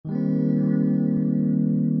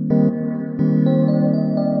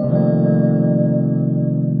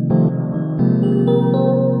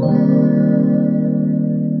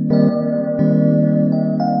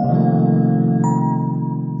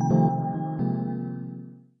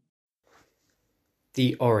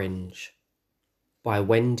The Orange by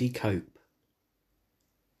Wendy Cope.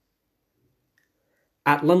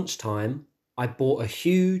 At lunchtime, I bought a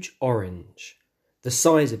huge orange. The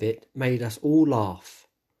size of it made us all laugh.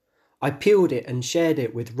 I peeled it and shared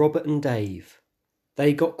it with Robert and Dave.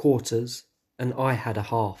 They got quarters and I had a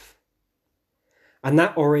half. And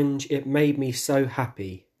that orange, it made me so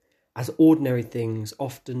happy, as ordinary things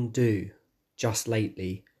often do just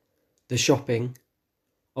lately. The shopping,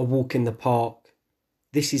 a walk in the park.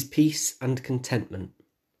 This is peace and contentment.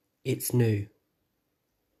 It's new.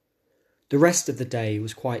 The rest of the day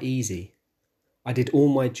was quite easy. I did all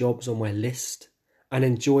my jobs on my list and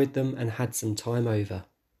enjoyed them and had some time over.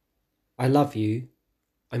 I love you.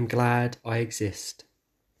 I'm glad I exist.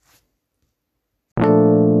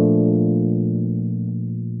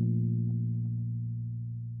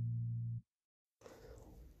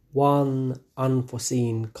 One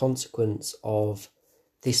unforeseen consequence of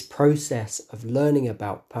this process of learning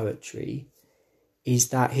about poetry is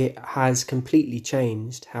that it has completely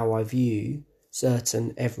changed how I view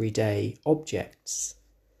certain everyday objects.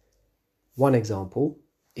 One example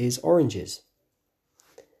is oranges,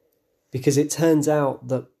 because it turns out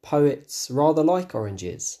that poets rather like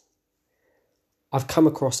oranges. I've come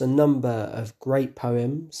across a number of great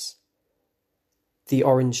poems: The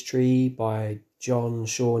Orange Tree by John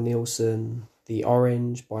Shaw Neilson, The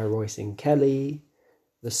Orange by Roisin Kelly,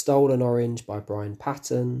 The Stolen Orange by Brian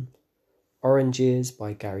Patton, Oranges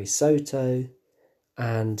by Gary Soto,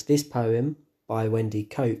 and this poem by Wendy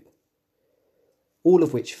Cope, all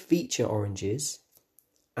of which feature oranges,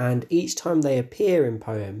 and each time they appear in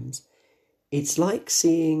poems, it's like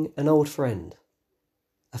seeing an old friend,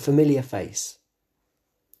 a familiar face.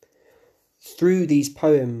 Through these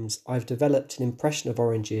poems, I've developed an impression of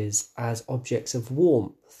oranges as objects of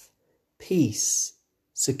warmth, peace,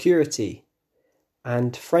 security,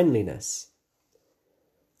 and friendliness.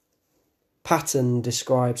 Patton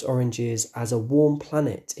describes oranges as a warm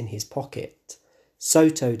planet in his pocket.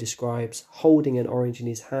 Soto describes holding an orange in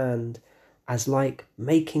his hand as like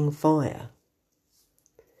making fire.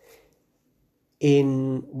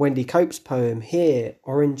 In Wendy Cope's poem here,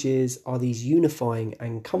 oranges are these unifying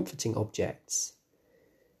and comforting objects.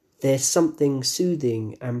 There's something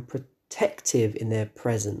soothing and protective in their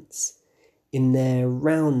presence, in their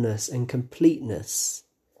roundness and completeness.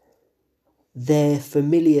 Their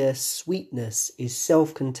familiar sweetness is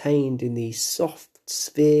self-contained in these soft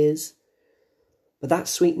spheres, but that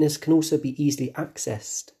sweetness can also be easily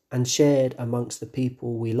accessed and shared amongst the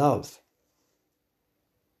people we love.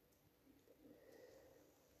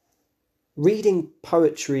 Reading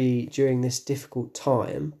poetry during this difficult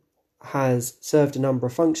time has served a number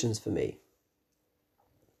of functions for me.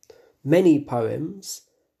 Many poems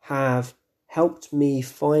have helped me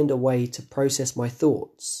find a way to process my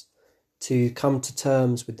thoughts, to come to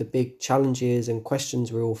terms with the big challenges and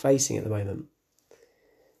questions we're all facing at the moment.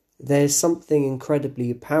 There's something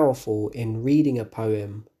incredibly powerful in reading a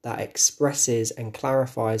poem that expresses and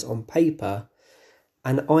clarifies on paper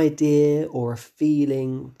an idea or a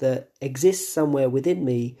feeling that exists somewhere within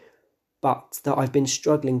me, but that I've been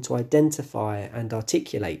struggling to identify and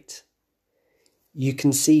articulate. You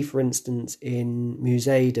can see, for instance, in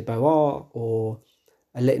Musée de Beaux-Arts or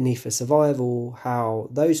A Litany for Survival, how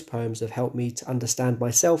those poems have helped me to understand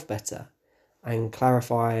myself better and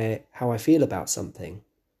clarify how I feel about something.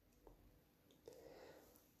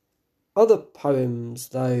 Other poems,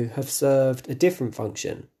 though, have served a different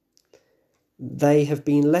function. They have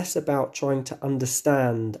been less about trying to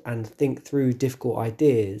understand and think through difficult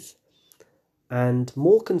ideas, and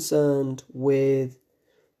more concerned with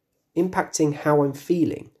impacting how I'm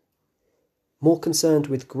feeling, more concerned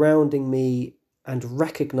with grounding me and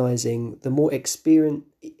recognising the more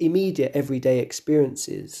immediate everyday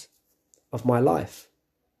experiences of my life.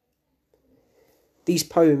 These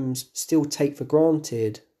poems still take for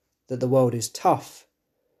granted that the world is tough,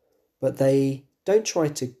 but they don't try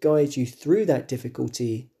to guide you through that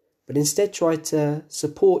difficulty, but instead try to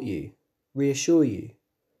support you, reassure you,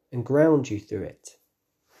 and ground you through it.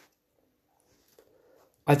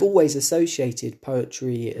 I've always associated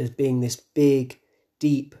poetry as being this big,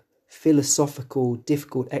 deep, philosophical,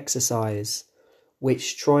 difficult exercise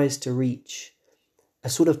which tries to reach a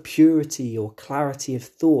sort of purity or clarity of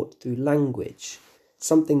thought through language,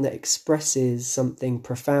 something that expresses something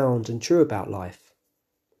profound and true about life.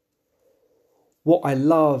 What I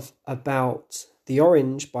love about The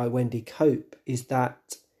Orange by Wendy Cope is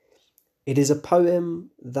that it is a poem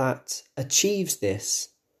that achieves this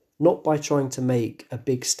not by trying to make a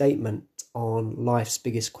big statement on life's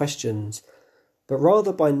biggest questions, but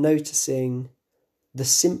rather by noticing the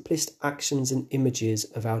simplest actions and images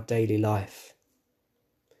of our daily life.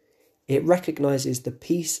 It recognises the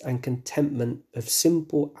peace and contentment of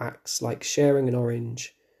simple acts like sharing an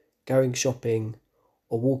orange, going shopping,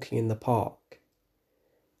 or walking in the park.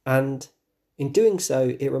 And in doing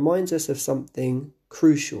so, it reminds us of something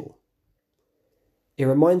crucial. It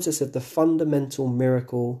reminds us of the fundamental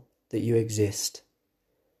miracle that you exist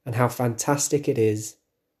and how fantastic it is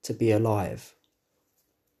to be alive.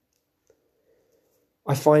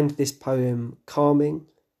 I find this poem calming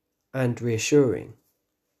and reassuring.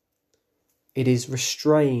 It is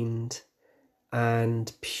restrained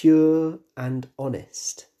and pure and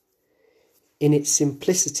honest. In its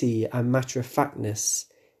simplicity and matter-of-factness,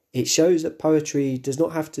 it shows that poetry does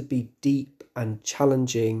not have to be deep and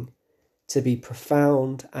challenging to be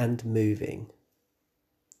profound and moving.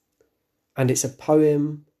 And it's a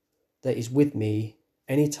poem that is with me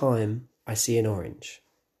anytime I see an orange.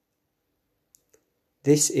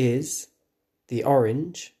 This is The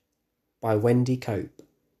Orange by Wendy Cope.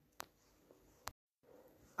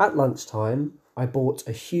 At lunchtime, I bought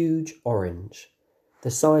a huge orange. The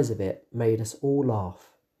size of it made us all laugh.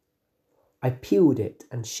 I peeled it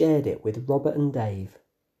and shared it with Robert and Dave.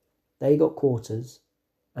 They got quarters,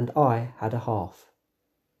 and I had a half.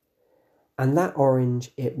 And that orange,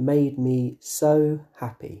 it made me so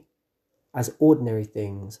happy, as ordinary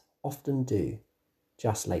things often do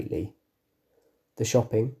just lately. The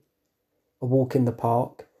shopping, a walk in the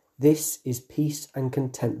park, this is peace and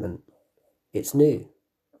contentment. It's new.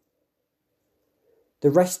 The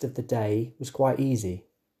rest of the day was quite easy.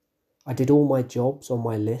 I did all my jobs on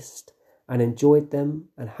my list and enjoyed them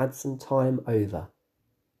and had some time over.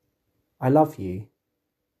 I love you.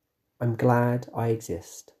 I'm glad I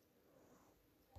exist.